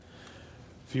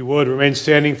If you would, remain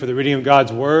standing for the reading of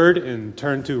God's Word and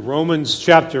turn to Romans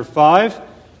chapter 5.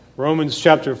 Romans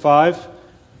chapter 5.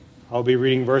 I'll be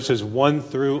reading verses 1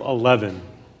 through 11.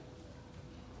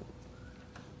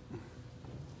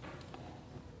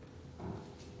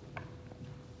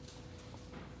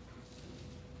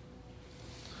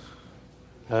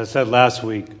 As I said last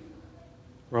week,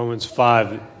 Romans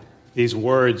 5, these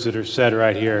words that are said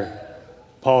right here,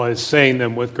 Paul is saying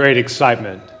them with great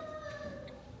excitement.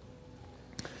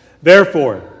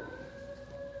 Therefore,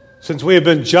 since we have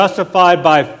been justified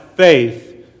by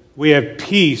faith, we have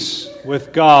peace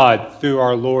with God through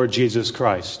our Lord Jesus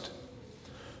Christ.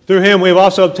 Through him we have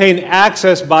also obtained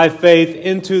access by faith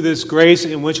into this grace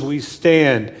in which we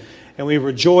stand, and we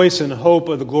rejoice in hope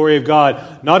of the glory of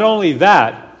God. Not only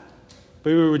that,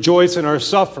 but we rejoice in our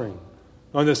suffering.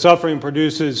 When the suffering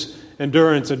produces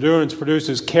endurance, endurance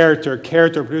produces character,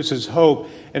 character produces hope,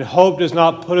 and hope does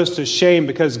not put us to shame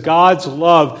because God's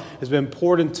love has been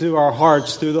poured into our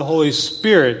hearts through the Holy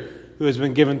Spirit who has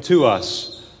been given to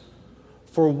us.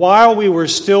 For while we were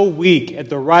still weak, at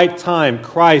the right time,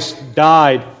 Christ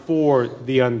died for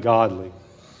the ungodly.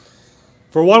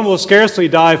 For one will scarcely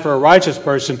die for a righteous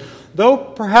person, though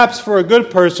perhaps for a good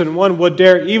person one would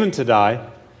dare even to die.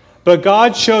 But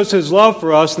God shows his love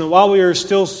for us, and that while we are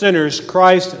still sinners,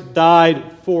 Christ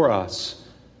died for us.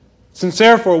 Since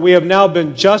therefore we have now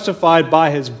been justified by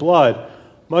his blood,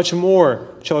 much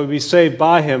more shall we be saved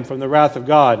by him from the wrath of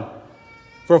God.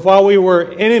 For if while we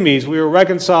were enemies, we were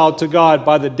reconciled to God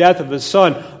by the death of his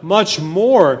Son, much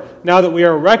more, now that we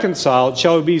are reconciled,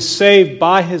 shall we be saved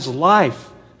by his life.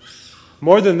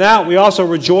 More than that, we also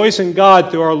rejoice in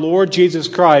God through our Lord Jesus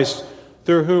Christ,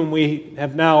 through whom we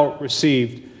have now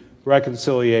received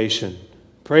reconciliation.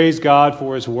 Praise God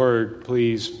for his word.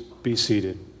 Please be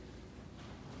seated.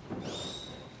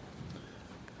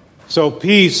 So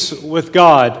peace with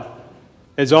God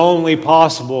is only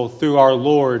possible through our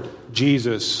Lord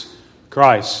Jesus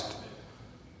Christ.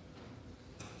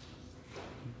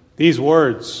 These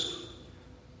words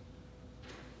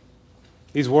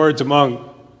among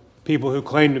people who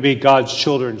claim to be God's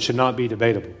children should not be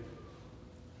debatable.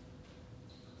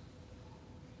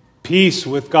 Peace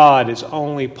with God is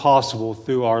only possible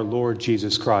through our Lord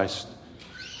Jesus Christ.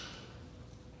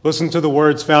 Listen to the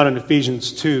words found in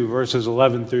Ephesians 2, verses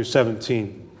 11 through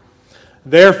 17.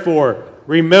 Therefore,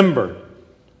 remember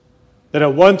that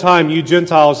at one time you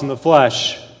Gentiles in the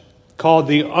flesh, called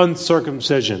the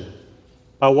uncircumcision,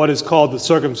 by what is called the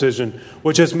circumcision,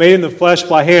 which is made in the flesh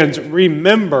by hands,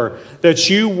 remember that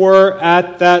you were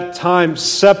at that time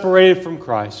separated from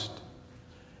Christ,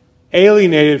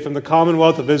 alienated from the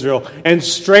commonwealth of Israel, and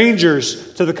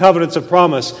strangers to the covenants of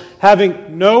promise,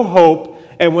 having no hope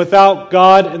and without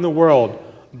God in the world.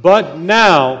 But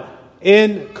now,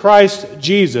 in Christ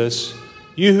Jesus,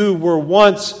 you who were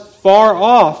once far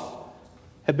off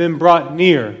have been brought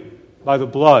near by the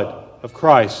blood of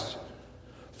Christ.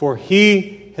 For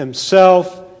he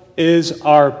himself is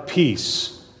our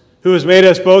peace, who has made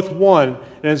us both one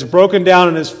and has broken down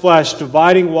in his flesh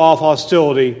dividing wall of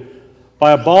hostility,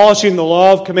 by abolishing the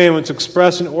law of commandments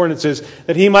expressed in ordinances,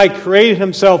 that he might create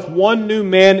himself one new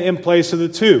man in place of the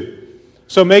two,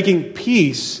 so making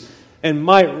peace, and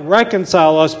might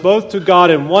reconcile us both to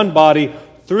God in one body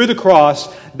through the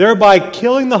cross, thereby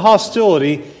killing the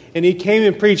hostility. And he came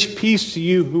and preached peace to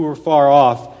you who were far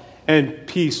off, and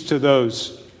peace to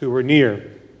those who were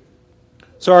near.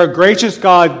 So our gracious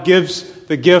God gives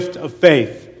the gift of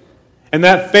faith, and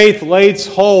that faith lays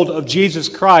hold of Jesus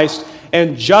Christ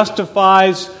and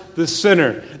justifies the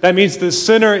sinner. That means the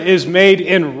sinner is made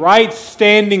in right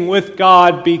standing with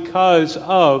God because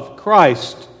of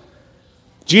Christ.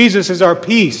 Jesus is our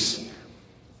peace.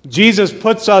 Jesus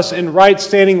puts us in right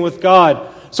standing with God.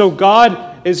 So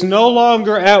God is no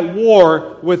longer at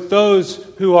war with those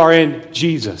who are in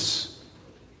Jesus.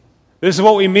 This is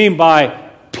what we mean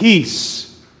by peace.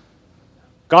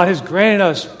 God has granted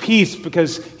us peace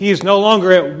because he is no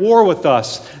longer at war with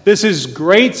us. This is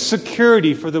great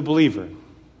security for the believer.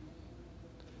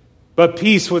 But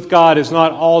peace with God is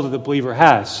not all that the believer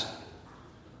has.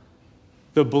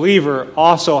 The believer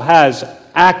also has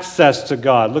access to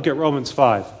God. Look at Romans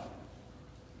 5.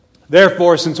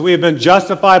 Therefore, since we have been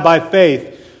justified by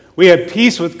faith, we have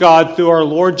peace with God through our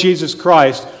Lord Jesus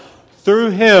Christ. Through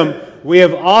him, we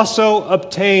have also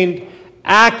obtained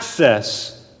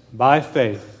access by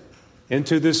faith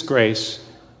into this grace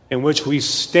in which we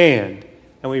stand,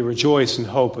 and we rejoice in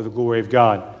hope of the glory of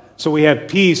God. So we have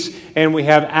peace and we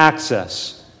have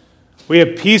access. We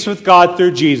have peace with God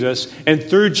through Jesus, and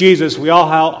through Jesus we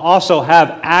also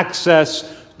have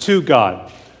access to God.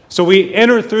 So we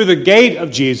enter through the gate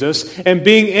of Jesus, and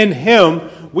being in him,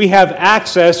 we have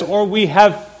access or we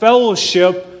have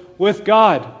fellowship with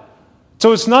God.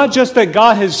 So it's not just that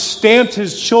God has stamped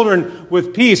His children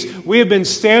with peace. We have been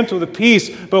stamped with peace,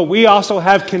 but we also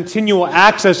have continual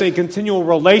access, a continual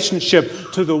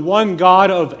relationship to the one God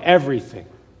of everything.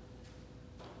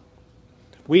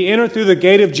 We enter through the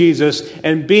gate of Jesus,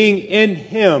 and being in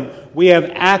Him, we have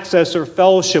access or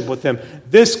fellowship with Him.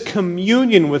 This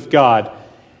communion with God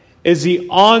is the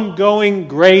ongoing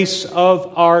grace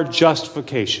of our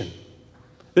justification.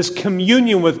 This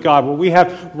communion with God, where we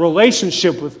have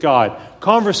relationship with God,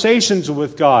 conversations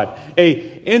with God, a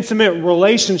intimate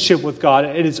relationship with God.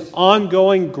 It is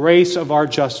ongoing grace of our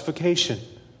justification.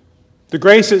 The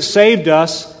grace that saved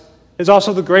us is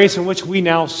also the grace in which we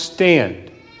now stand.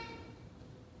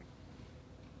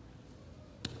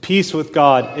 Peace with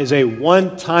God is a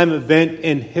one-time event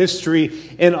in history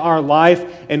in our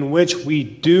life in which we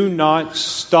do not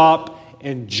stop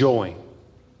enjoying.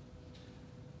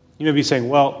 You may be saying,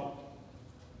 well,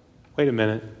 wait a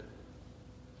minute.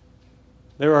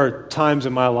 There are times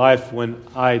in my life when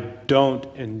I don't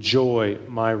enjoy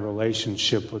my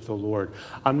relationship with the Lord.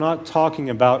 I'm not talking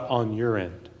about on your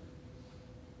end.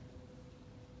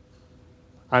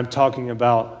 I'm talking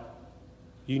about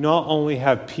you not only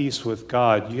have peace with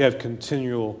God, you have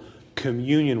continual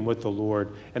communion with the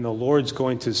Lord, and the Lord's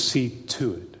going to see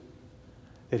to it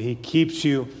that He keeps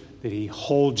you, that He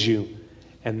holds you,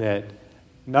 and that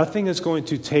nothing is going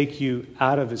to take you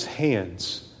out of His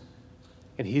hands,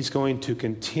 and He's going to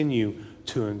continue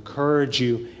to encourage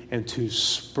you and to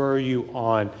spur you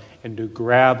on and to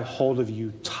grab hold of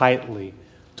you tightly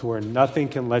to where nothing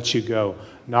can let you go,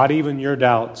 not even your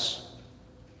doubts,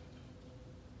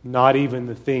 not even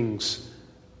the things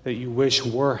that you wish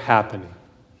were happening,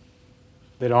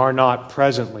 that are not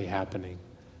presently happening.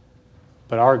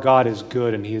 But our God is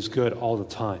good, and He is good all the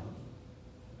time.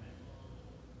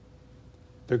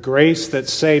 The grace that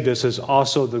saved us is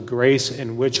also the grace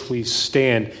in which we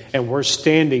stand. And we're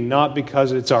standing not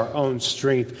because it's our own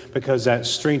strength, because that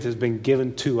strength has been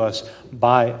given to us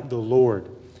by the Lord.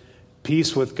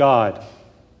 Peace with God.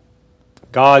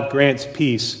 God grants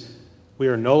peace. We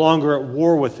are no longer at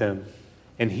war with Him,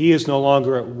 and He is no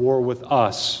longer at war with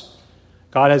us.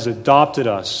 God has adopted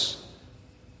us.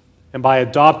 And by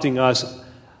adopting us,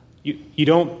 you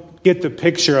don't get the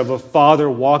picture of a father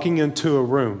walking into a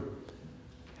room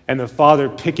and the father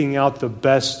picking out the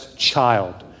best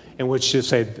child in which to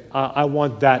say, I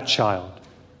want that child.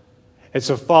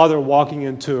 It's a father walking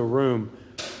into a room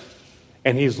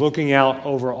and he's looking out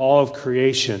over all of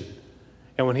creation.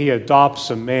 And when He adopts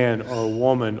a man or a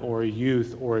woman or a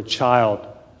youth or a child,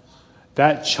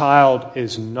 that child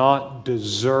is not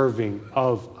deserving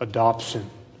of adoption.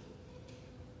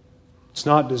 It's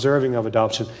not deserving of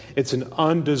adoption. It's an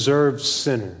undeserved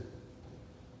sinner.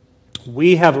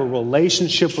 We have a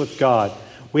relationship with God.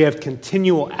 We have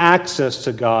continual access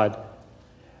to God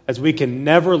as we can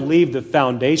never leave the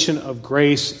foundation of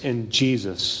grace in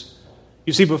Jesus.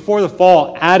 You see, before the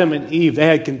fall, Adam and Eve, they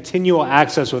had continual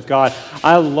access with God.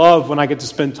 I love when I get to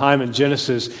spend time in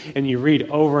Genesis and you read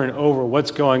over and over what's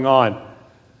going on.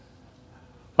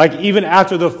 Like even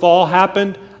after the fall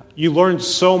happened, you learn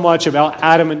so much about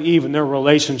Adam and Eve and their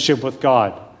relationship with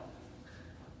God.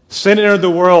 Sin entered the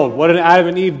world. What did Adam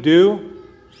and Eve do?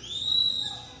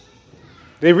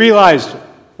 They realized,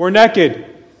 we're naked.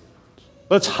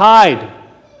 Let's hide.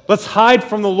 Let's hide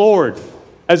from the Lord,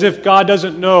 as if God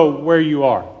doesn't know where you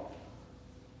are.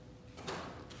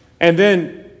 And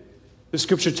then the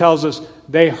Scripture tells us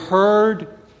they heard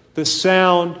the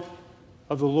sound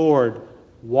of the Lord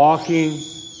walking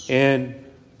in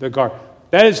the garden.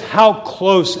 That is how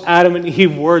close Adam and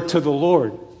Eve were to the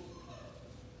Lord.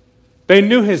 They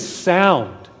knew His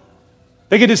sound.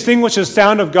 They could distinguish the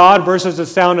sound of God versus the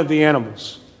sound of the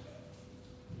animals.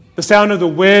 The sound of the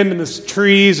wind and the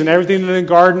trees and everything in the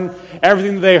garden,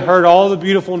 everything that they heard, all the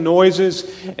beautiful noises,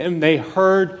 and they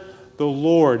heard the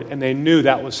Lord, and they knew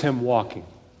that was Him walking.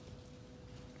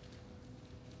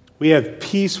 We have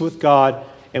peace with God,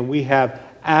 and we have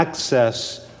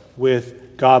access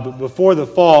with God. But before the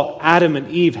fall, Adam and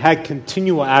Eve had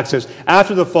continual access.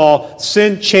 After the fall,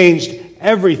 sin changed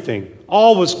everything.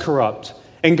 All was corrupt.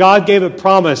 And God gave a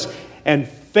promise, and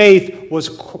faith was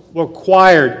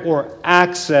required, or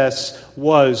access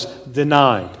was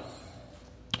denied.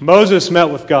 Moses met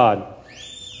with God.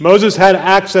 Moses had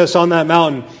access on that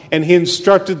mountain, and he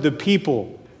instructed the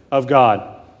people of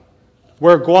God.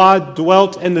 Where God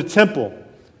dwelt in the temple,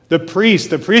 the priest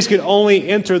could only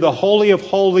enter the Holy of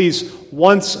Holies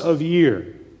once a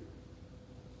year.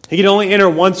 He could only enter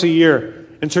once a year.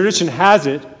 And tradition has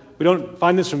it, we don't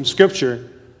find this from Scripture,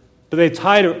 but they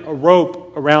tied a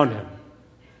rope around him.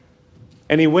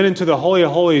 and he went into the Holy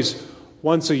of Holies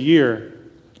once a year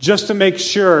just to make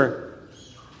sure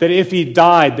that if he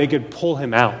died, they could pull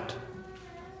him out.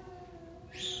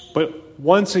 But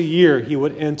once a year, he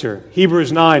would enter.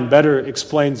 Hebrews 9 better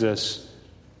explains this.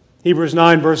 Hebrews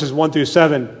 9, verses 1 through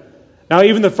 7. Now,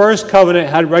 even the first covenant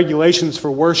had regulations for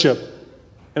worship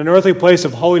in an earthly place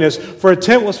of holiness, for a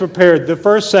tent was prepared, the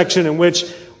first section in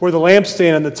which were the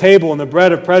lampstand and the table and the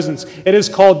bread of presence. It is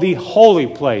called the holy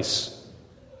place.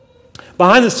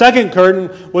 Behind the second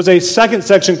curtain was a second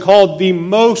section called the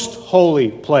most holy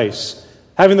place,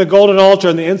 having the golden altar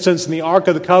and the incense and the ark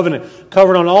of the covenant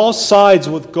covered on all sides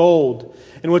with gold,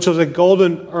 in which was a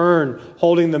golden urn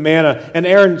holding the manna, and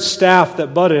Aaron's staff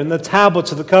that budded, and the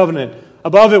tablets of the covenant.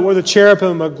 Above it were the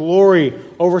cherubim of glory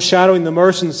overshadowing the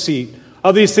mercy seat.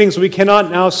 Of these things we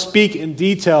cannot now speak in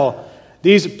detail.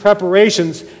 These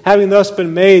preparations having thus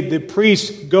been made, the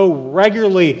priests go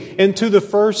regularly into the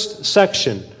first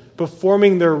section,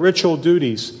 performing their ritual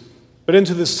duties. But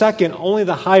into the second, only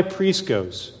the high priest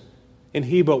goes, and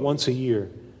he but once a year,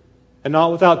 and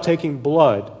not without taking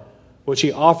blood, which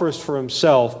he offers for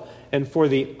himself and for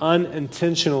the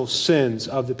unintentional sins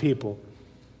of the people.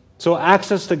 So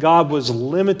access to God was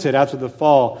limited after the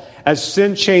fall. As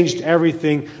sin changed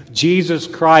everything, Jesus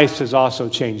Christ has also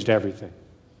changed everything.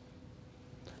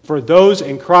 For those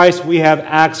in Christ, we have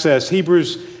access.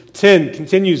 Hebrews 10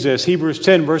 continues this. Hebrews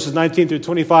 10, verses 19 through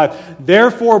 25.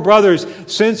 Therefore, brothers,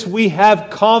 since we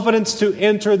have confidence to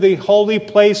enter the holy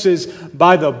places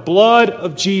by the blood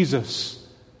of Jesus.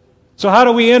 So how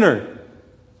do we enter?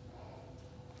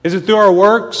 Is it through our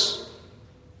works?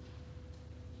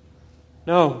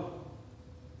 No.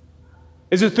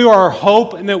 Is it through our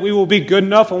hope and that we will be good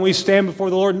enough when we stand before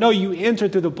the Lord? No, you enter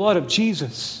through the blood of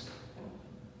Jesus.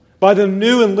 By the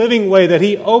new and living way that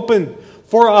He opened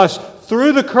for us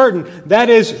through the curtain, that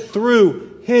is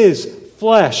through His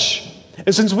flesh.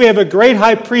 And since we have a great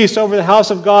high priest over the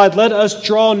house of God, let us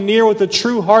draw near with a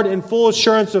true heart and full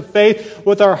assurance of faith,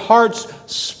 with our hearts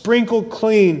sprinkled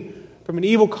clean from an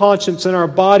evil conscience and our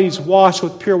bodies washed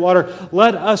with pure water.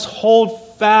 Let us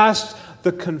hold fast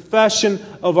the confession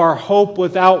of our hope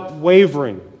without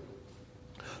wavering.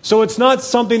 So it's not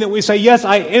something that we say, yes,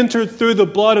 I entered through the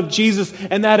blood of Jesus,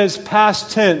 and that is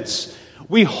past tense.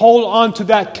 We hold on to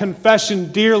that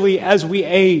confession dearly as we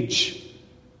age.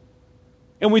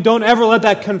 And we don't ever let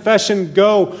that confession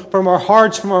go from our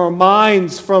hearts, from our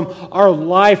minds, from our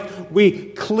life.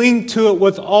 We cling to it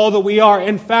with all that we are.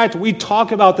 In fact, we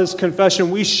talk about this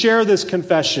confession. We share this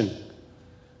confession.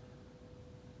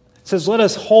 It says, let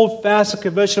us hold fast the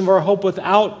confession of our hope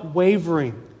without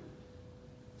wavering.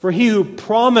 For He who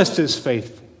promised is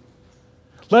faithful.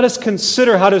 Let us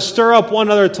consider how to stir up one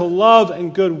another to love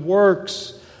and good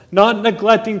works, not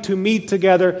neglecting to meet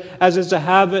together as is the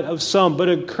habit of some, but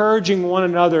encouraging one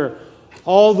another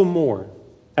all the more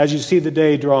as you see the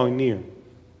day drawing near.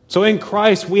 So in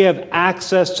Christ we have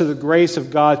access to the grace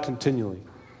of God continually.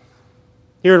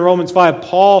 Here in Romans 5,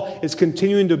 Paul is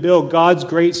continuing to build God's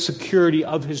great security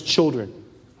of His children.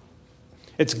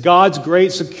 It's God's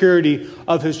great security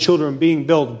of His children being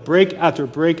built brick after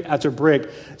brick after brick.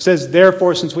 It says,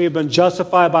 therefore, since we have been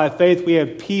justified by faith, we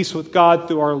have peace with God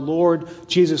through our Lord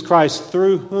Jesus Christ,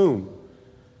 through whom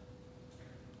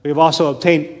we have also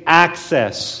obtained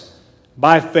access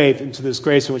by faith into this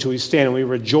grace in which we stand, and we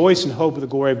rejoice in hope of the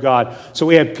glory of God. So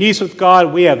we have peace with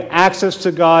God, we have access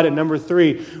to God, and number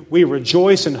 3, we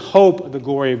rejoice in hope of the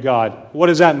glory of God. What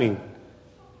does that mean?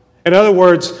 In other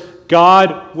words,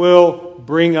 God will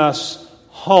bring us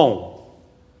home.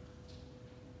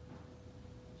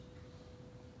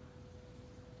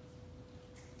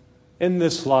 In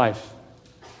this life,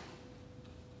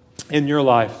 in your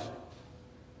life,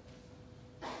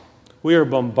 we are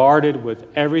bombarded with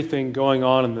everything going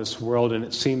on in this world, and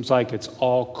it seems like it's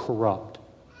all corrupt.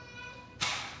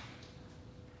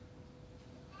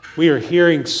 We are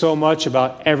hearing so much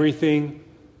about everything.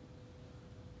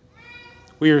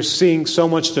 We are seeing so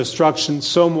much destruction,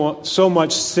 so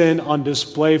much sin on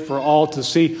display for all to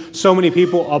see. So many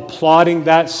people applauding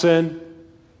that sin.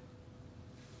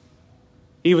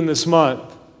 Even this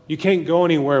month, you can't go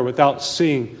anywhere without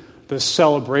seeing the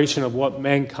celebration of what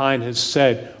mankind has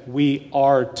said we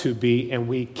are to be and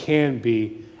we can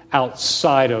be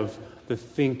outside of the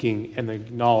thinking and the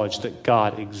knowledge that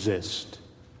God exists.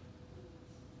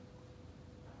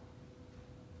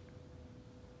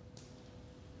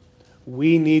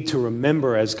 We need to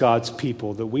remember as God's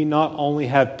people that we not only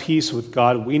have peace with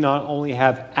God, we not only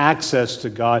have access to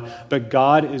God, but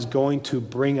God is going to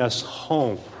bring us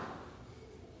home.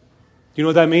 You know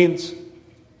what that means?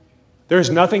 There's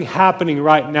nothing happening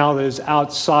right now that is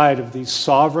outside of the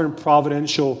sovereign,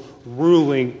 providential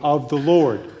ruling of the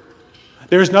Lord.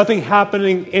 There's nothing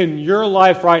happening in your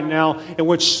life right now in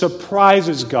which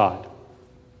surprises God.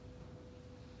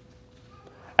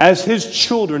 As His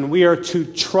children, we are to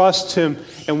trust Him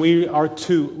and we are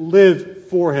to live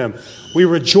for Him. We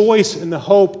rejoice in the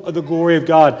hope of the glory of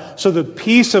God. So the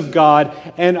peace of God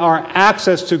and our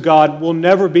access to God will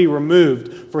never be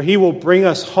removed, for He will bring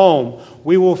us home.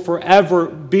 We will forever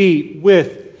be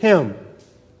with Him.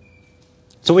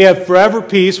 So we have forever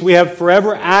peace, we have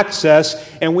forever access,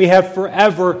 and we have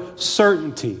forever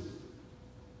certainty.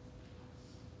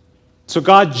 So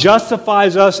God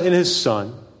justifies us in His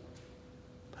Son.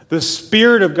 The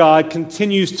Spirit of God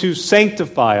continues to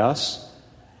sanctify us,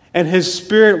 and His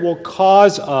Spirit will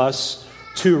cause us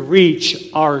to reach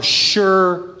our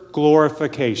sure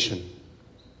glorification.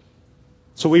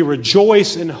 So we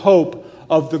rejoice in hope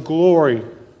of the glory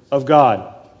of God.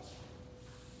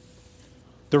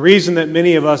 The reason that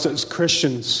many of us as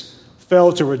Christians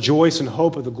fail to rejoice in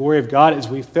hope of the glory of God is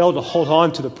we fail to hold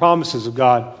on to the promises of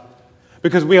God.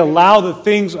 Because we allow the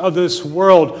things of this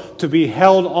world to be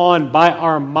held on by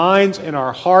our minds and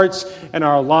our hearts and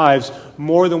our lives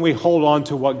more than we hold on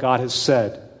to what God has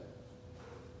said.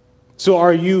 So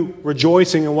are you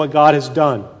rejoicing in what God has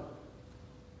done?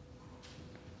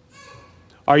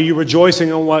 Are you rejoicing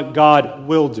in what God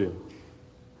will do?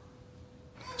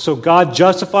 So God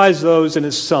justifies those in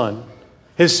His Son.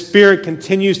 His Spirit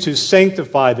continues to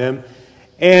sanctify them,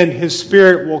 and His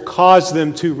Spirit will cause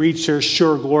them to reach their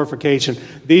sure glorification.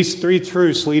 These three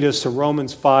truths lead us to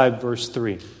Romans 5, verse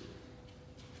 3.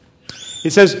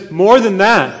 He says, more than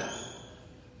that,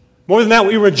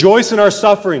 we rejoice in our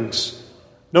sufferings,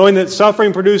 knowing that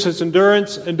suffering produces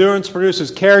endurance, endurance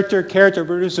produces character, character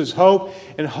produces hope,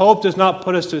 and hope does not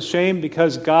put us to shame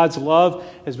because God's love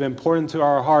has been poured into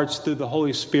our hearts through the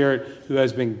Holy Spirit who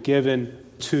has been given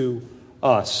to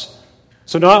us.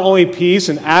 So not only peace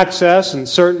and access and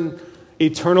certain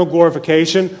eternal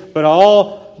glorification, but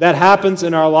all that happens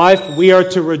in our life, we are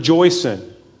to rejoice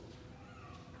in.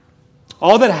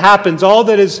 All that happens, all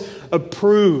that is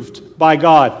approved by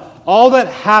God, all that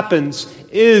happens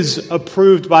is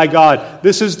approved by God.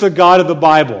 This is the God of the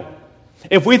Bible.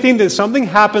 If we think that something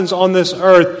happens on this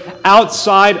earth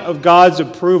outside of God's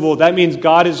approval, that means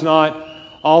God is not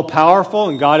all-powerful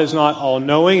and God is not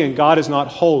all-knowing and God is not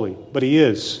holy, but He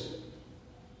is.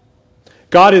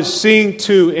 God is seeing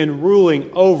to and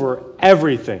ruling over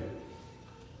everything.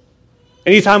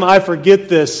 Anytime I forget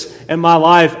this in my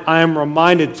life, I am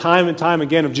reminded time and time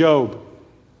again of Job.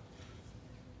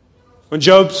 When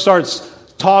Job starts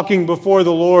talking before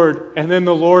the Lord, and then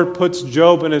the Lord puts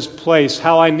Job in his place,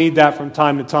 how I need that from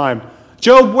time to time.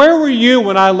 Job, where were you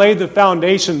when I laid the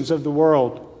foundations of the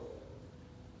world?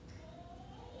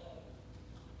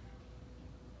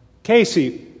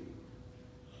 Casey,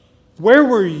 where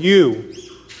were you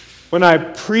when I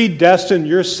predestined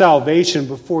your salvation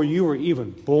before you were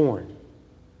even born?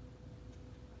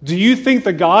 Do you think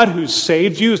the God who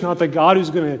saved you is not the God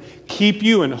who's going to keep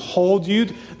you and hold you?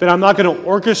 That I'm not going to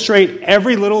orchestrate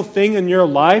every little thing in your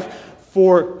life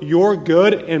for your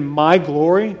good and my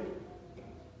glory?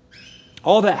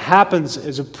 All that happens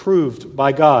is approved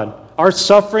by God. Our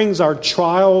sufferings, our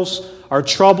trials, our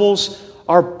troubles,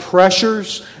 our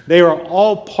pressures, they are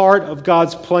all part of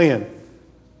God's plan.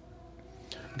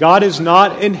 God is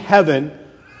not in heaven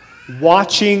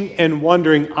watching and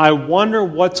wondering, I wonder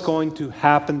what's going to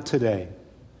happen today.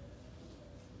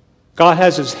 God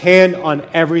has His hand on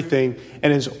everything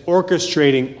and is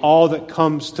orchestrating all that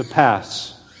comes to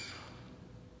pass.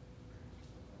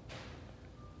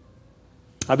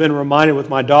 I've been reminded with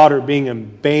my daughter being in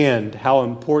band how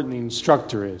important the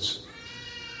instructor is.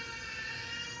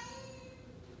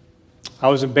 I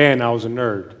was in band, I was a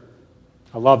nerd.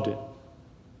 I loved it.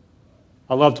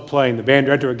 I loved playing. The band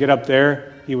director would get up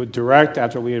there, he would direct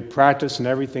after we had practiced and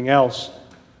everything else.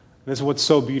 And this is what's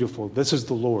so beautiful. This is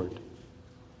the Lord.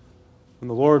 When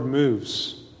the Lord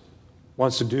moves,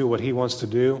 wants to do what He wants to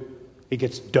do, it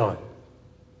gets done.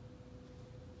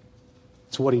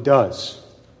 It's what He does.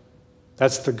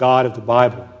 That's the God of the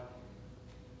Bible.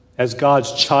 As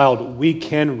God's child, we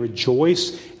can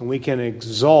rejoice and we can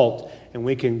exalt and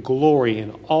we can glory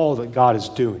in all that God is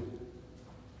doing.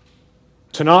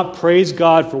 To not praise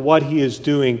God for what He is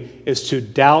doing is to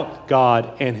doubt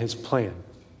God and His plan.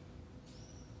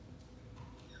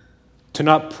 To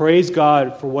not praise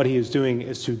God for what He is doing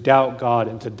is to doubt God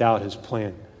and to doubt His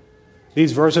plan.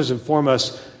 These verses inform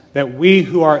us that we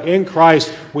who are in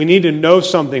Christ, we need to know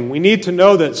something. We need to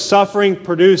know that suffering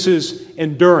produces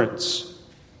endurance.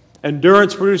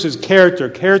 Endurance produces character.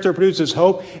 Character produces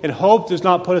hope. And hope does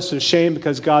not put us to shame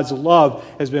because God's love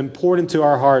has been poured into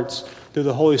our hearts through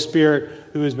the Holy Spirit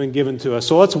who has been given to us.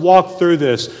 So let's walk through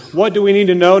this. What do we need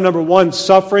to know? Number one,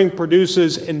 suffering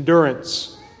produces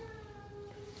endurance.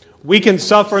 We can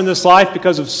suffer in this life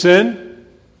because of sin.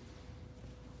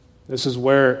 This is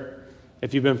where,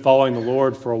 if you've been following the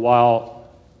Lord for a while,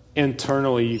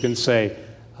 internally you can say,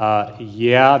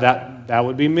 yeah, that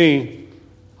would be me.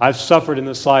 I've suffered in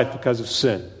this life because of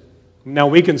sin. Now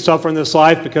we can suffer in this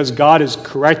life because God is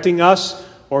correcting us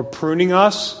or pruning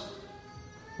us.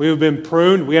 We have been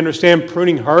pruned. We understand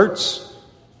pruning hurts.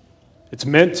 It's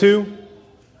meant to.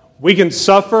 We can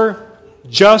suffer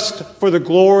just for the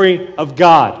glory of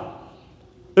God.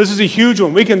 This is a huge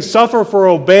one. We can suffer for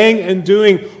obeying and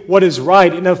doing what is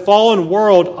right. In a fallen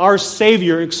world, our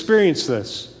Savior experienced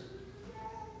this.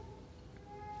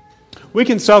 We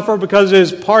can suffer because it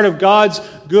is part of God's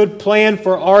good plan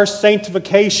for our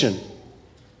sanctification.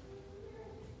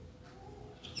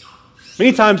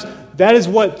 Many times, that is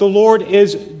what the Lord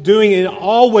is doing and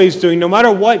always doing. No matter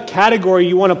what category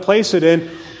you want to place it in,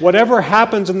 whatever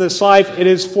happens in this life, it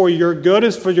is for your good,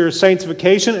 it's for your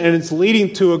sanctification, and it's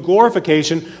leading to a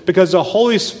glorification because the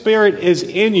Holy Spirit is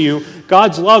in you.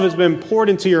 God's love has been poured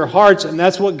into your hearts, and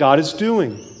that's what God is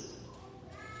doing.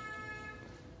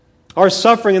 Our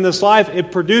suffering in this life,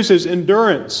 it produces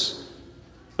endurance.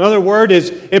 Another word is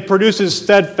it produces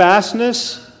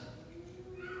steadfastness.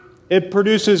 It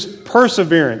produces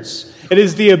perseverance. It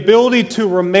is the ability to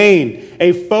remain,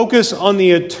 a focus on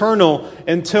the eternal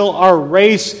until our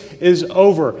race is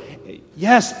over.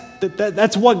 Yes,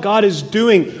 that's what God is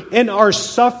doing. In our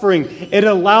suffering, it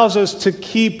allows us to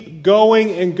keep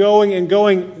going and going and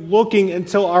going, looking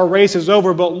until our race is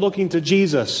over, but looking to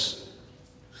Jesus.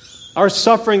 Our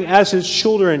suffering as His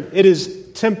children, it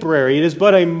is temporary. It is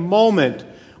but a moment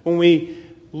when we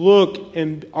look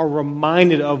and are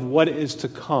reminded of what is to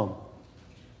come.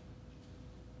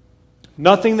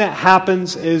 Nothing that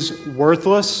happens is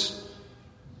worthless.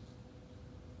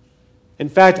 In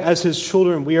fact, as His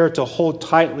children, we are to hold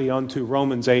tightly onto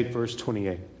Romans 8, verse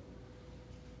 28.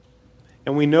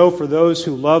 And we know for those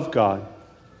who love God,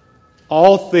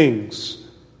 all things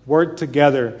work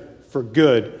together for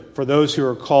good for those who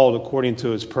are called according to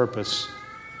His purpose.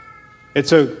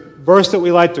 It's a verse that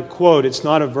we like to quote. It's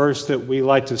not a verse that we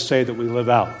like to say that we live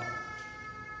out.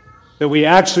 That we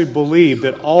actually believe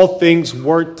that all things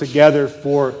work together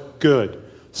for good.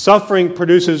 Suffering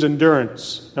produces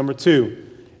endurance. Number two,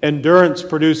 endurance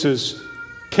produces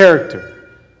character.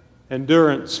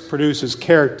 Endurance produces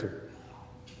character.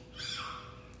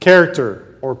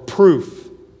 Character or proof.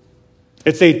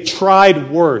 It's a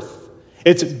tried worth.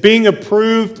 It's being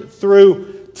approved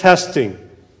through testing.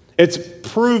 It's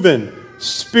proven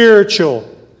spiritual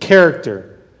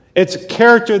character. It's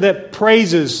character that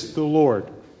praises the Lord.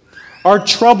 Our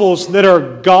troubles that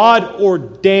are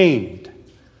God-ordained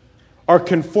are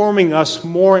conforming us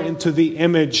more into the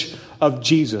image of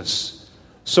Jesus.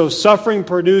 So suffering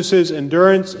produces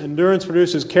endurance. Endurance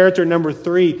produces character. Number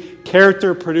three,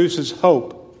 character produces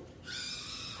hope.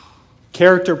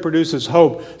 Character produces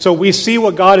hope. So we see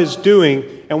what God is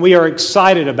doing, and we are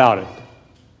excited about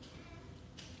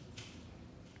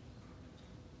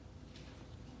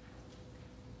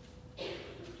it.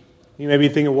 You may be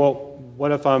thinking, well,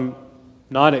 what if I'm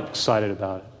not excited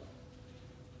about it?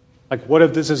 Like, what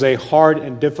if this is a hard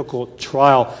and difficult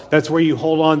trial? That's where you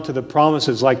hold on to the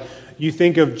promises. Like, you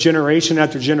think of generation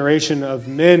after generation of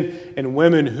men and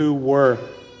women who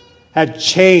had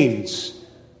chains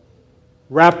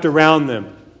wrapped around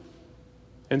them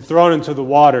and thrown into the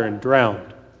water and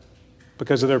drowned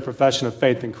because of their profession of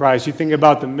faith in Christ. You think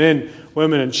about the men,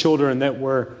 women, and children that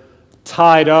were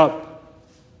tied up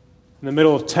in the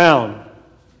middle of town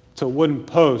to a wooden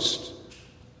post,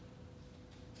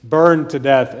 burned to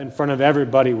death in front of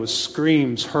everybody with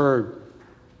screams heard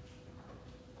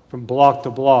from block to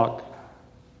block.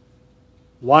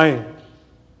 Why?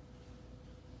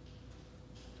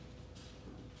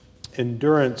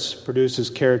 Endurance produces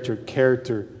character.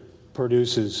 Character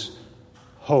produces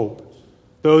hope.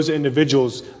 Those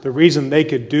individuals, the reason they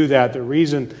could do that, the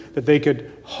reason that they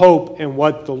could hope in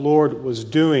what the Lord was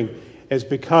doing is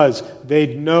because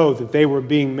they know that they were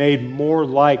being made more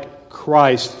like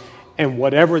Christ. And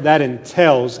whatever that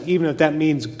entails, even if that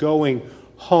means going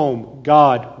home,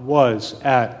 God was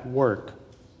at work.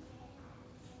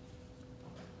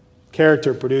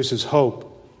 Character produces hope.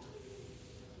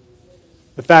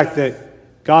 The fact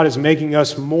that God is making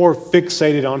us more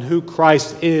fixated on who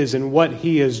Christ is and what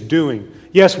He is doing.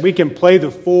 Yes, we can play the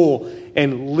fool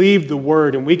and leave the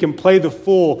Word, and we can play the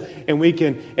fool and we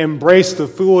can embrace the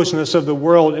foolishness of the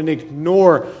world and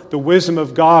ignore the wisdom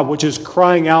of God, which is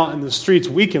crying out in the streets.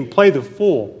 We can play the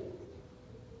fool.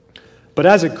 But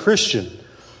as a Christian,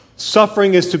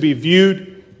 Suffering is to be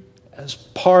viewed as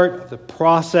part of the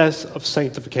process of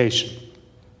sanctification.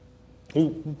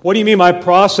 What do you mean by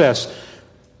process?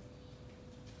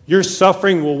 Your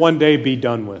suffering will one day be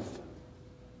done with.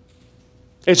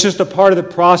 It's just a part of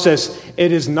the process.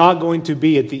 It is not going to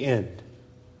be at the end.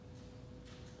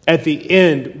 At the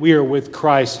end, we are with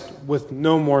Christ with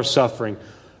no more suffering.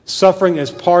 Suffering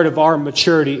is part of our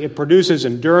maturity. It produces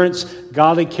endurance,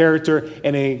 godly character,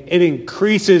 and it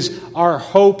increases our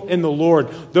hope in the Lord.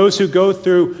 Those who go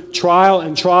through trial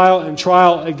and trial and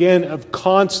trial again of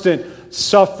constant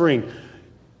suffering,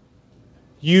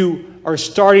 you are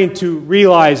starting to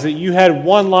realize that you had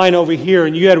one line over here,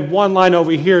 and you had one line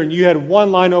over here, and you had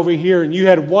one line over here, and you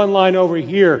had one line over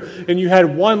here, and you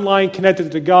had one line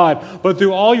connected to God. But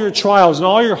through all your trials and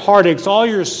all your heartaches, all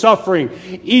your suffering,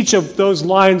 each of those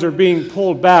lines are being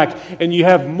pulled back, and you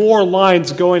have more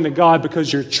lines going to God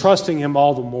because you're trusting Him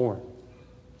all the more.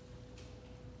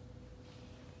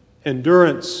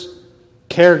 Endurance,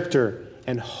 character,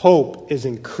 and hope is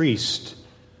increased.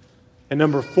 And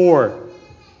number 4,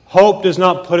 hope does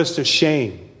not put us to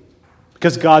shame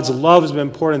because God's love has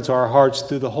been poured into our hearts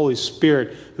through the Holy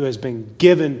Spirit who has been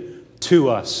given to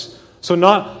us. So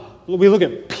we look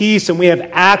at peace and we have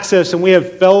access and we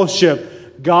have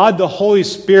fellowship. God, the Holy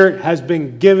Spirit, has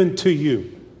been given to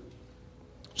you.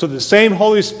 So the same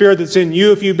Holy Spirit that's in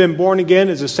you if you've been born again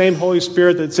is the same Holy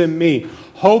Spirit that's in me.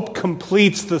 Hope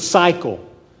completes the cycle.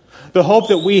 The hope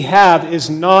that we have is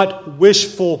not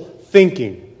wishful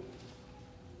thinking.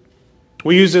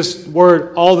 We use this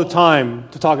word all the time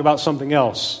to talk about something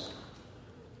else.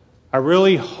 I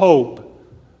really hope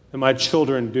that my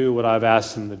children do what I've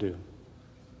asked them to do.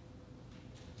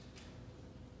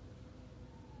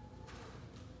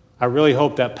 I really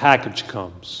hope that package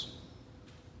comes.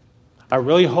 I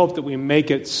really hope that we make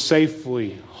it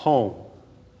safely home.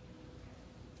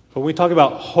 But when we talk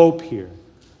about hope here,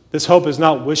 this hope is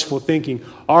not wishful thinking.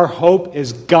 Our hope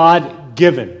is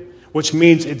God-given, which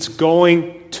means it's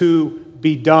going to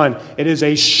be done. It is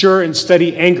a sure and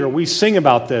steady anchor. We sing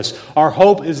about this. Our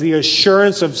hope is the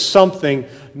assurance of something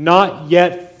not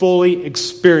yet fully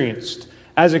experienced.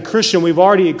 As a Christian, we've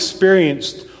already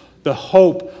experienced the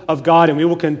hope of God, and we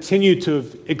will continue to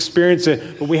experience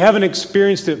it, but we haven't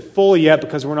experienced it fully yet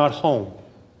because we're not home.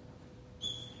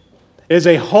 It is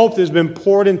a hope that has been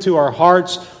poured into our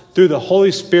hearts through the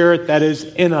Holy Spirit that is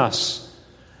in us.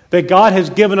 That God has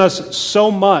given us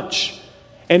so much,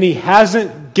 and He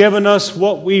hasn't given us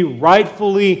what we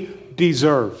rightfully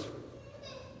deserve.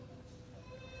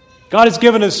 God has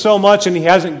given us so much, and He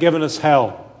hasn't given us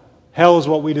hell. Hell is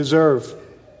what we deserve.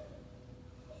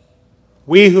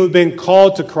 We who have been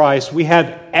called to Christ, we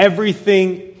have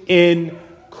everything in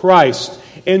Christ.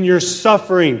 In your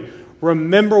suffering,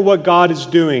 remember what God is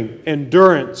doing.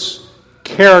 Endurance,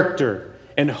 character,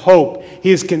 and hope.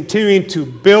 He is continuing to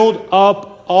build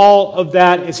up all of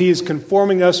that as He is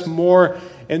conforming us more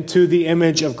into the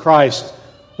image of Christ.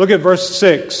 Look at verse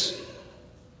 6. It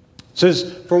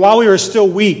says, "For while we were still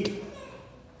weak,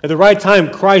 at the right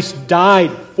time Christ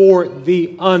died for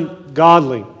the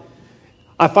ungodly."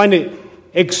 I find it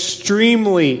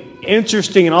extremely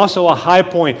interesting and also a high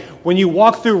point. When you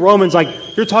walk through Romans, like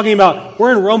you're talking about,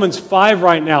 we're in Romans 5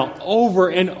 right now, over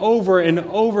and over and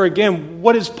over again.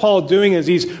 What is Paul doing as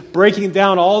he's breaking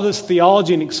down all this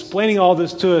theology and explaining all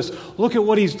this to us? Look at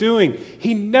what he's doing.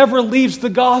 He never leaves the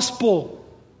gospel.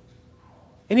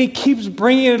 And he keeps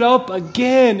bringing it up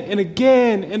again and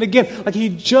again and again. Like he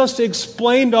just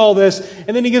explained all this.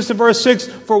 And then he gets to verse 6.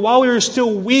 "For while we were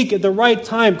still weak, at the right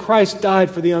time, Christ died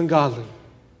for the ungodly."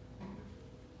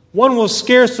 One will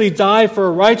scarcely die for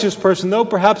a righteous person, though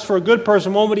perhaps for a good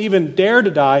person one would even dare to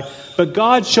die. But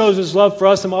God shows His love for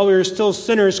us, and while we were still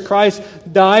sinners, Christ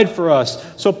died for us.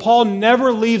 So Paul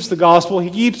never leaves the gospel. He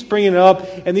keeps bringing it up.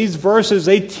 And these verses,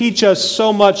 they teach us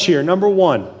so much here. Number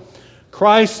 1,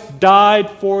 Christ died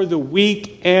for the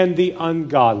weak and the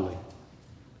ungodly.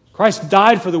 Christ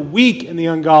died for the weak and the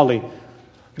ungodly.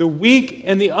 The weak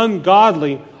and the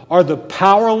ungodly are the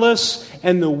powerless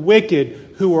and the wicked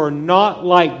who are not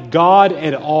like God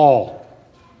at all.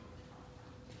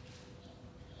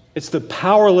 It's the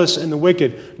powerless and the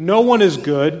wicked. No one is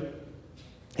good.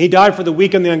 He died for the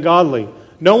weak and the ungodly.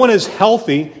 No one is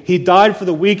healthy. He died for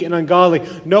the weak and ungodly.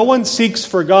 No one seeks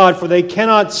for God, for they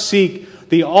cannot seek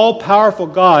the all-powerful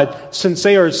God, since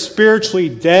they are spiritually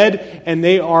dead and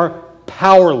they are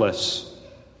powerless.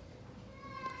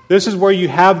 This is where you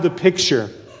have the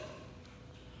picture.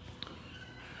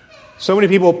 So many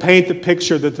people paint the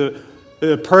picture that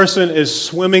the person is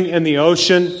swimming in the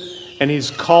ocean and he's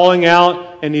calling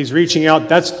out and he's reaching out.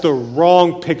 That's the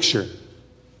wrong picture.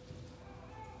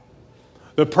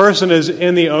 The person is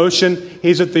in the ocean,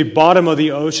 he's at the bottom of the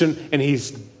ocean, and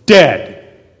he's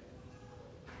dead.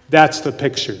 That's the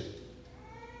picture.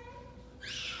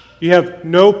 You have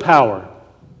no power.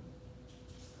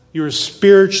 You are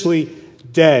spiritually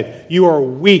dead. You are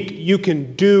weak. You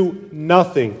can do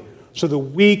nothing. So the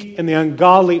weak and the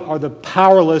ungodly are the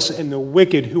powerless and the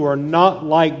wicked who are not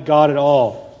like God at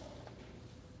all.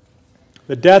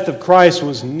 The death of Christ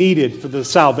was needed for the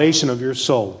salvation of your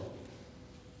soul.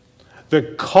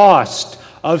 The cost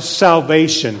of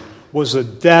salvation was the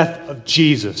death of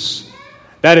Jesus.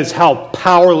 That is how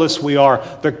powerless we are.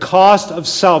 The cost of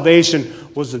salvation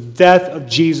was the death of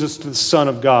Jesus, the Son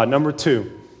of God. Number 2,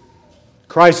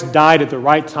 Christ died at the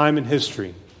right time in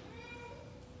history.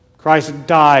 Christ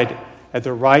died at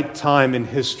the right time in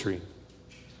history.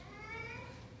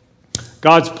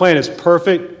 God's plan is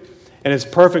perfect, and His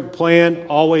perfect plan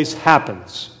always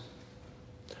happens.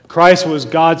 Christ was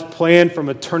God's plan from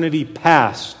eternity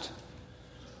past.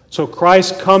 So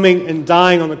Christ coming and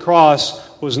dying on the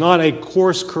cross was not a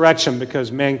course correction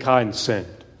because mankind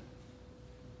sinned.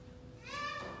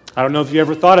 I don't know if you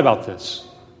ever thought about this.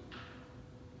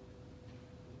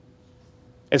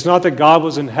 It's not that God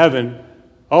was in heaven.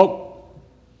 Oh,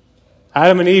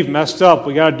 Adam and Eve messed up.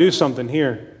 We got to do something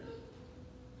here.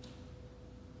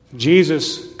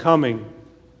 Jesus coming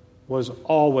was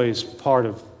always part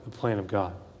of the plan of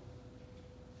God.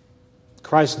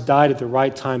 Christ died at the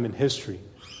right time in history.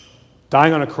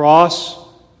 Dying on a cross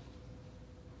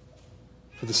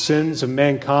for the sins of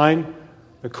mankind.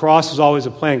 The cross is always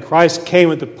a plan. Christ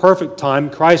came at the perfect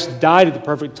time. Christ died at the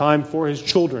perfect time for His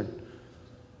children.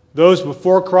 Those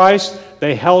before Christ,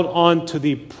 they held on to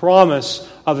the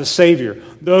promise of a Savior.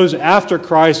 Those after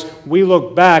Christ, we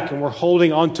look back and we're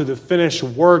holding on to the finished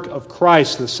work of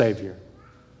Christ the Savior.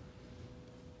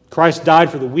 Christ died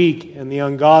for the weak and the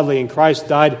ungodly, and Christ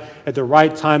died at the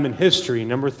right time in history.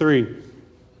 Number 3,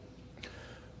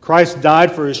 Christ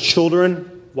died for His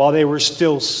children while they were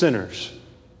still sinners.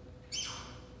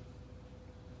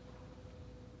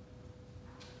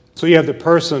 So you have the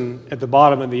person at the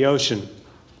bottom of the ocean,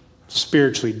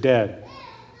 spiritually dead,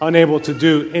 unable to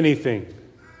do anything.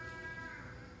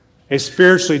 A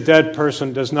spiritually dead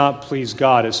person does not please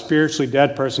God. A spiritually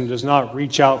dead person does not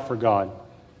reach out for God.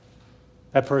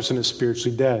 That person is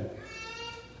spiritually dead.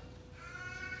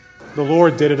 The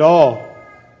Lord did it all.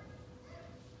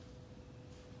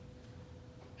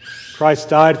 Christ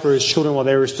died for His children while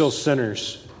they were still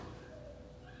sinners.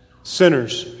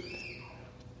 Sinners.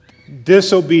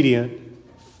 Disobedient,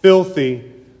 filthy,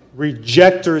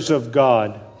 rejectors of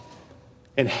God,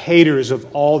 and haters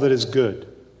of all that is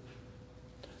good.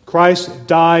 Christ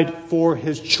died for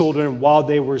His children while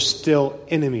they were still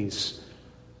enemies.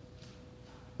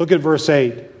 Look at verse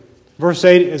 8. Verse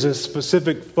 8 is a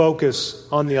specific focus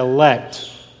on the elect,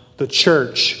 the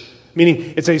church.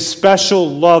 Meaning it's a special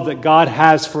love that God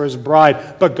has for His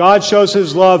bride. But God shows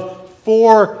His love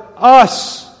for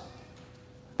us.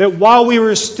 That while we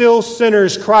were still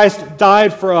sinners, Christ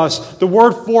died for us. The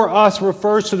word "for us"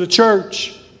 refers to the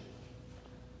church.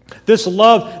 This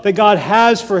love that God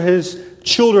has for His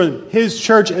children, His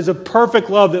church, is a perfect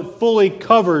love that fully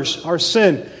covers our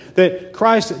sin. That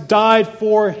Christ died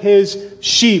for His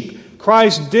sheep.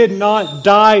 Christ did not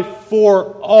die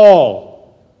for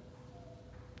all.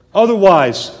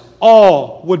 Otherwise,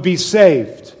 all would be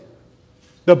saved.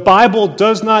 The Bible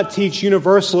does not teach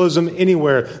universalism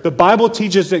anywhere. The Bible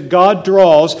teaches that God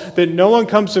draws, that no one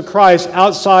comes to Christ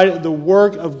outside of the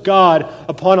work of God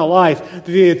upon a life.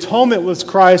 The atonement with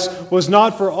Christ was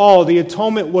not for all. The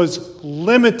atonement was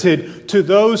limited to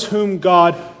those whom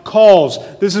God calls.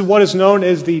 This is what is known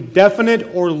as the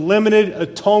definite or limited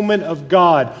atonement of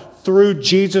God through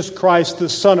Jesus Christ, the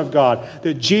Son of God.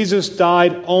 That Jesus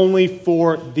died only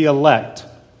for the elect.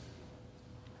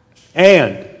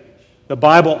 And the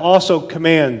Bible also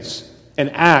commands and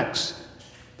acts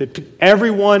that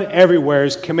everyone everywhere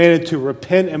is commanded to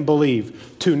repent and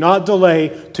believe, to not delay,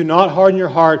 to not harden your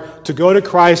heart, to go to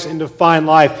Christ and to find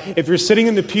life. If you're sitting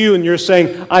in the pew and you're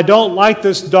saying, I don't like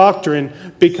this doctrine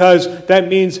because that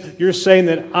means you're saying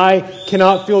that I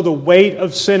cannot feel the weight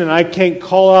of sin and I can't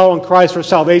call out on Christ for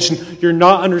salvation, you're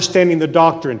not understanding the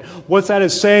doctrine. What that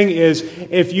is saying is,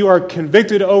 if you are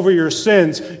convicted over your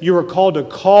sins, you are called to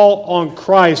call on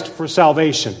Christ for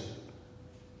salvation.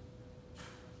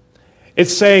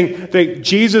 It's saying that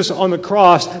Jesus on the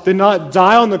cross did not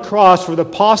die on the cross for the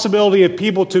possibility of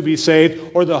people to be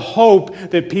saved or the hope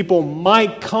that people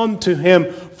might come to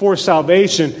Him for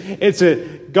salvation. It's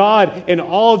a God in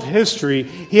all of history.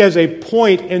 He has a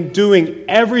point in doing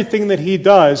everything that He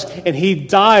does, and He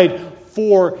died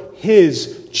for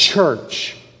His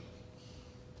church.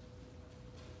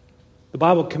 The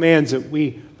Bible commands that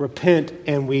we repent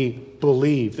and we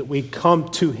believe, that we come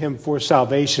to Him for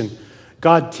salvation.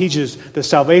 God teaches that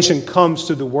salvation comes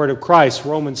through the word of Christ,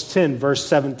 Romans 10, verse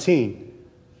 17.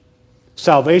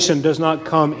 Salvation does not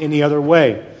come any other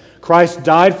way. Christ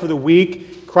died for the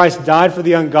weak, Christ died for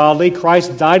the ungodly,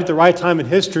 Christ died at the right time in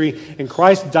history, and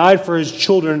Christ died for His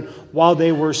children while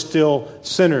they were still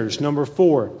sinners. Number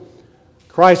 4,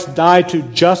 Christ died to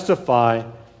justify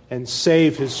and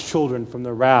save His children from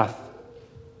the wrath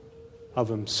of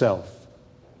Himself.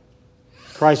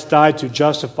 Christ died to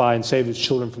justify and save His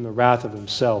children from the wrath of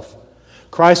Himself.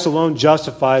 Christ alone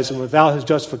justifies, and without His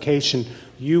justification,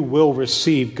 you will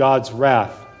receive God's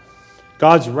wrath.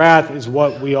 God's wrath is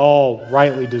what we all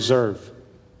rightly deserve.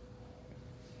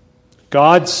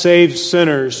 God saves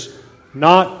sinners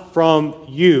not from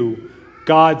you.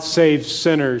 God saves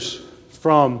sinners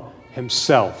from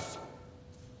Himself.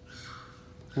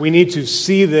 We need to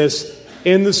see this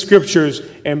in the Scriptures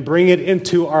and bring it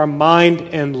into our mind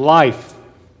and life.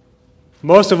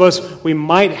 Most of us, we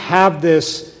might have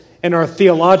this in our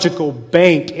theological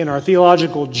bank, in our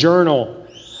theological journal,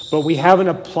 but we haven't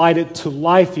applied it to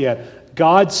life yet.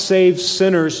 God saves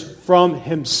sinners from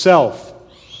Himself.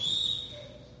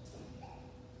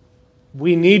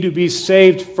 We need to be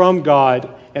saved from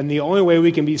God, and the only way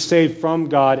we can be saved from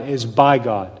God is by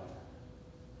God.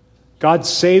 God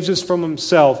saves us from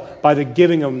Himself by the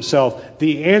giving of Himself.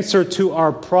 The answer to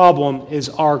our problem is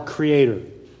our Creator.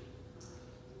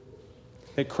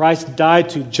 That Christ died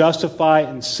to justify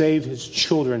and save His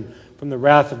children from the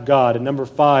wrath of God. And number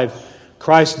 5,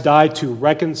 Christ died to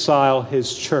reconcile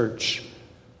His church.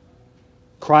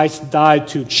 Christ died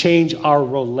to change our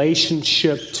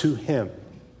relationship to Him.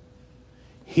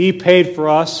 He paid for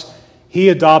us. He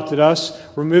adopted us,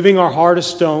 removing our heart of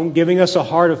stone, giving us a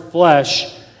heart of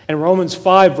flesh. And Romans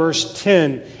 5, verse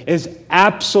 10 is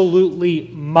absolutely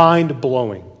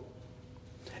mind-blowing.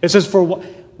 It says, "For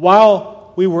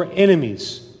while we were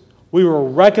enemies, we were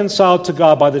reconciled to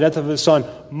God by the death of His Son.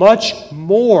 Much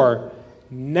more,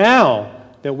 now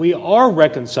that we are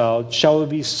reconciled, shall we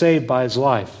be saved by His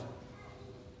life."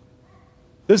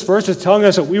 This verse is telling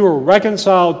us that we were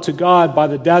reconciled to God by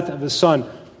the death of His Son.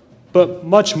 But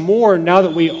much more, now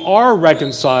that we are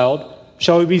reconciled,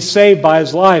 shall we be saved by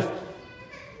His life.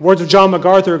 Words of John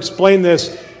MacArthur explain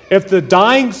this. If the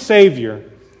dying Savior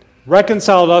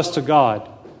reconciled us to God,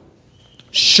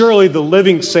 surely the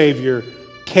living Savior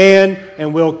can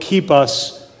and will keep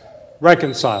us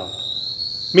reconciled.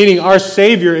 Meaning our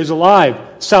Savior is alive.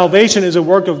 Salvation is a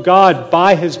work of God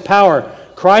by His power.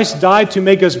 Christ died to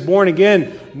make us born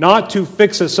again, not to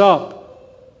fix us up.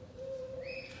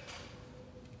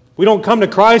 We don't come to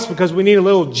Christ because we need a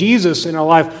little Jesus in our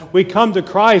life. We come to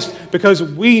Christ because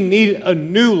we need a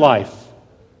new life.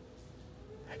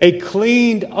 A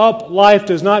cleaned up life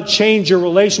does not change your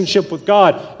relationship with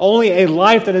God. Only a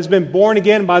life that has been born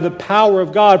again by the power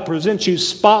of God presents you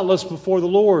spotless before the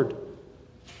Lord.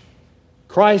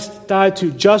 Christ died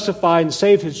to justify and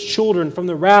save His children from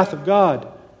the wrath of God.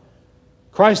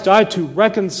 Christ died to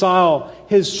reconcile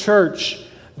His church.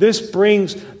 This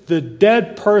brings the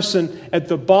dead person at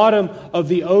the bottom of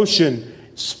the ocean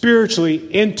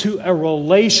spiritually into a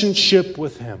relationship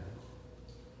with Him.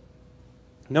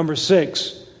 Number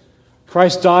 6.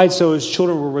 Christ died so His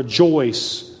children will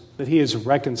rejoice that He has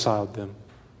reconciled them.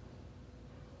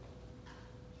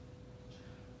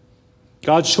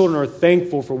 God's children are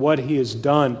thankful for what He has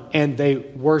done, and they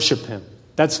worship Him.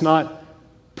 That's not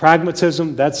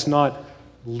pragmatism. That's not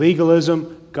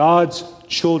legalism. God's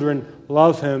children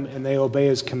love Him, and they obey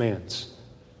His commands.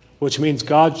 Which means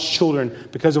God's children,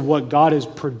 because of what God has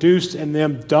produced in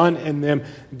them, done in them,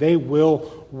 they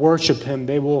will worship Him.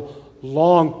 They will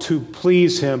long to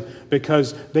please Him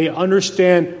because they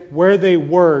understand where they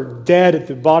were dead at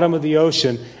the bottom of the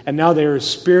ocean, and now they are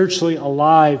spiritually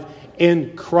alive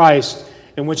in Christ,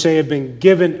 in which they have been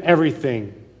given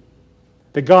everything.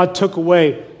 That God took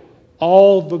away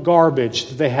all the garbage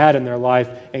that they had in their life,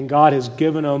 and God has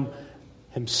given them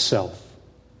Himself.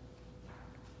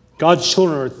 God's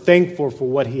children are thankful for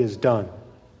what He has done.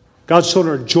 God's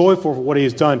children are joyful for what He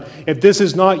has done. If this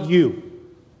is not you,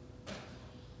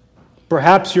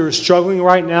 perhaps you're struggling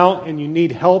right now and you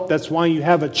need help. That's why you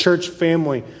have a church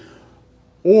family.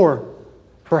 Or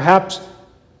perhaps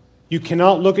you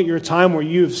cannot look at your time where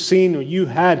you have seen or you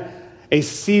had a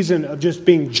season of just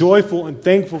being joyful and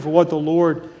thankful for what the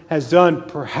Lord has done.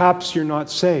 Perhaps you're not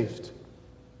saved.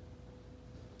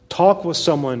 Talk with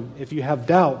someone if you have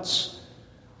doubts.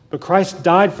 But Christ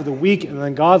died for the weak and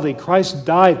ungodly. Christ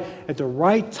died at the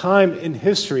right time in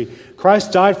history.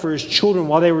 Christ died for His children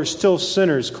while they were still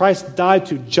sinners. Christ died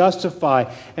to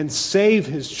justify and save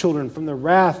His children from the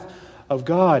wrath of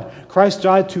God. Christ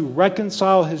died to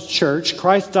reconcile His church.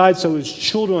 Christ died so His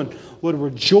children would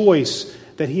rejoice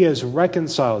that He has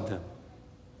reconciled them.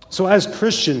 So as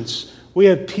Christians, we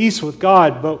have peace with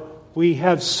God, but we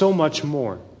have so much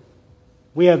more.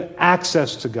 We have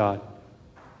access to God.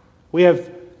 We have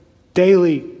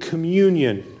daily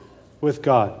communion with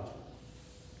God.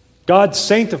 God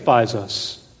sanctifies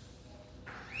us.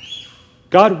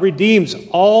 God redeems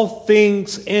all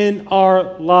things in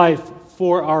our life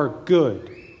for our good.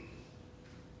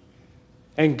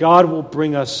 And God will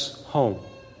bring us home.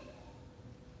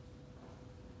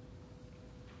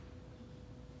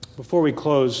 Before we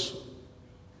close,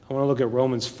 I want to look at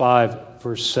Romans 5,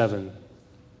 verse 7.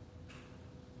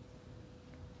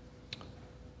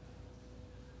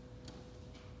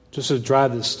 Just to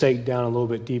drive the stake down a little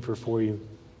bit deeper for you.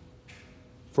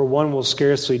 For one will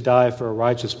scarcely die for a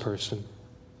righteous person,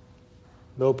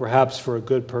 though perhaps for a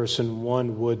good person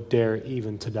one would dare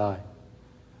even to die.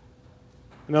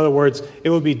 In other words, it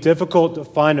would be difficult to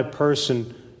find a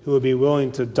person who would be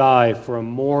willing to die for a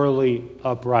morally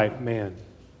upright man.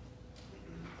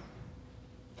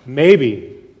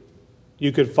 Maybe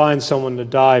you could find someone to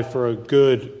die for a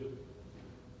good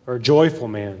or joyful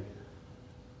man.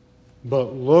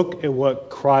 But look at what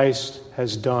Christ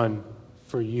has done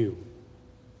for you.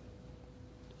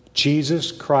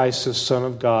 Jesus Christ, the Son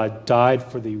of God, died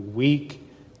for the weak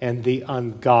and the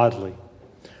ungodly.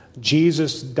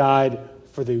 Jesus died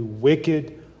for the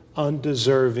wicked,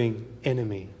 undeserving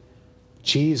enemy.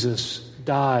 Jesus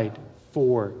died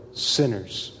for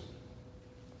sinners.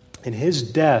 And His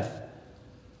death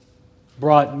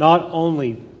brought not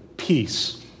only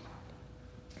peace,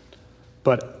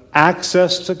 but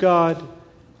access to God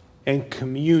and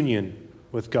communion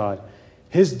with God.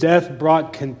 His death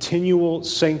brought continual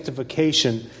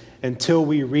sanctification until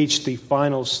we reach the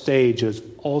final stage of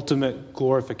ultimate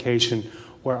glorification,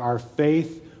 where our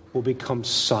faith will become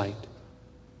sight.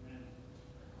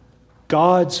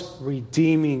 God's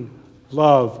redeeming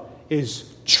love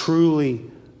is truly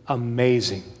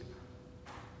amazing.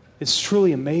 It's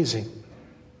truly amazing.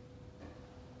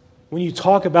 When you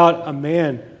talk about a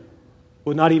man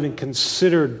would not even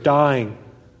consider dying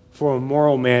for a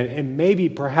moral man, and maybe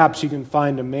perhaps you can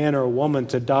find a man or a woman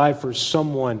to die for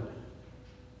someone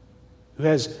who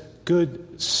has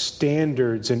good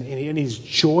standards and he's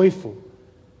joyful.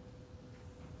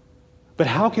 But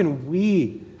how can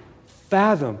we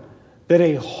fathom that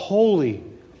a holy,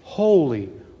 holy,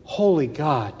 holy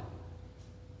God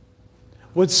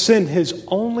would send His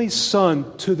only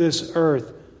Son to this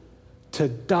earth to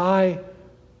die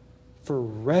for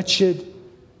wretched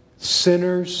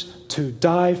sinners, to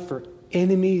die for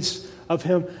enemies of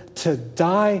Him, to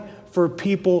die for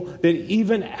people that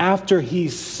even after He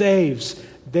saves,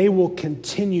 they will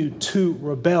continue to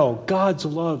rebel. God's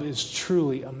love is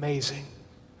truly amazing.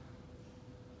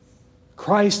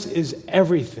 Christ is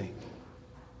everything.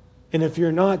 And if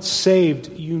you're not saved,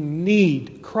 you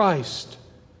need Christ.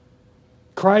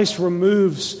 Christ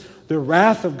removes the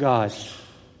wrath of God.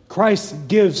 Christ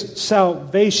gives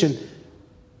salvation.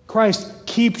 Christ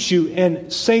keeps you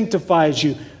and sanctifies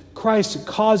you. Christ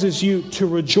causes you to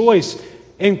rejoice.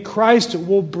 And Christ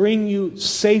will bring you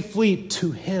safely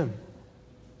to Him.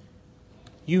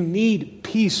 You need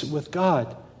peace with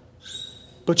God.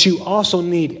 But you also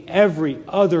need every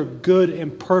other good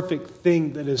and perfect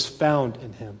thing that is found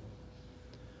in Him.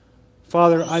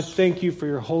 Father, I thank You for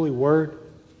Your holy word.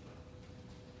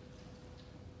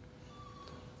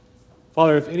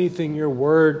 Father, if anything Your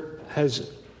word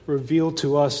has revealed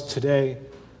to us today,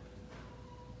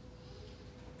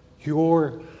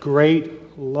 Your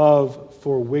great love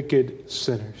for wicked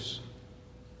sinners.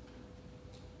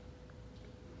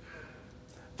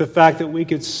 The fact that we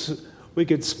could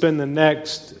spend the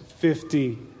next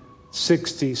 50,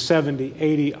 60, 70,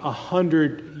 80,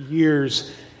 100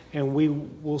 years and we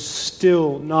will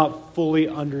still not fully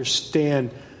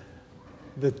understand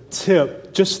the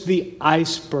tip, just the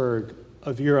iceberg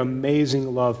of Your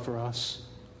amazing love for us.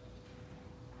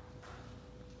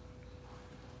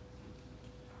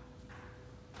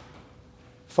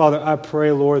 Father, I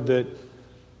pray, Lord, that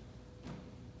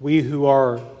we who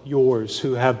are Yours,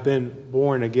 who have been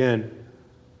born again,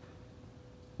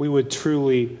 we would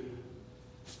truly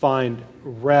find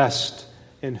rest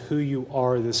in who You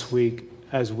are this week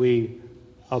as we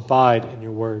abide in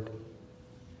Your word.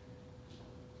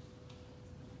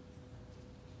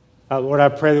 Lord, I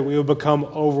pray that we will become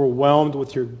overwhelmed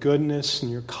with Your goodness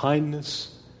and Your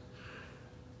kindness.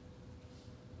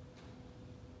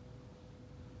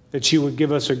 That You would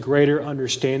give us a greater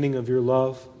understanding of Your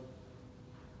love.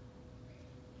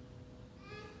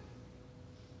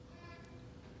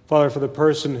 Father, for the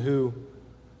person who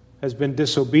has been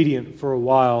disobedient for a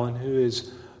while and who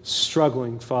is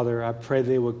struggling, Father, I pray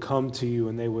they would come to you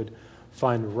and they would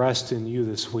find rest in you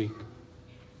this week.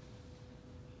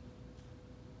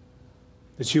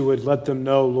 That you would let them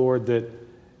know, Lord, that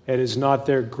it is not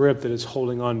their grip that is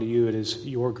holding on to you, it is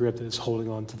your grip that is holding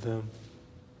on to them.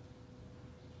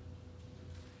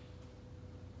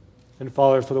 And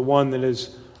Father, for the one that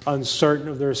is uncertain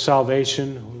of their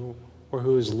salvation or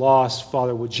who is lost,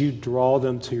 Father, would you draw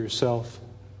them to yourself?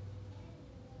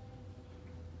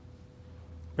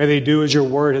 May they do as your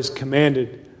word has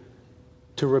commanded,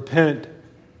 to repent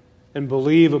and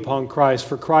believe upon Christ.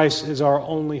 For Christ is our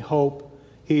only hope.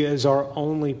 He is our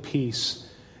only peace.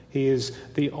 He is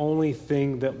the only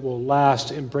thing that will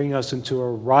last and bring us into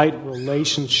a right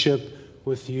relationship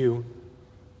with you.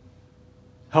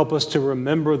 Help us to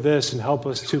remember this and help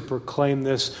us to proclaim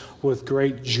this with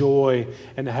great joy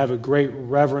and to have a great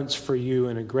reverence for you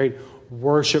and a great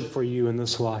worship for you in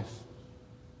this life.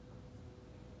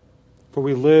 For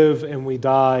we live and we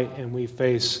die and we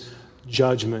face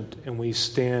judgment and we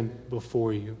stand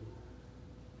before you.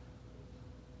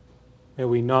 May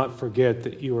we not forget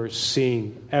that you are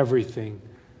seeing everything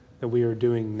that we are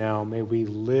doing now. May we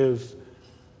live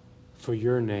for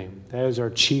your name. That is our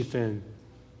chief end,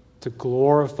 to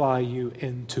glorify you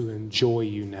and to enjoy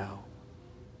you now.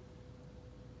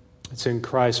 It's in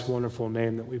Christ's wonderful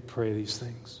name that we pray these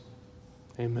things.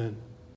 Amen.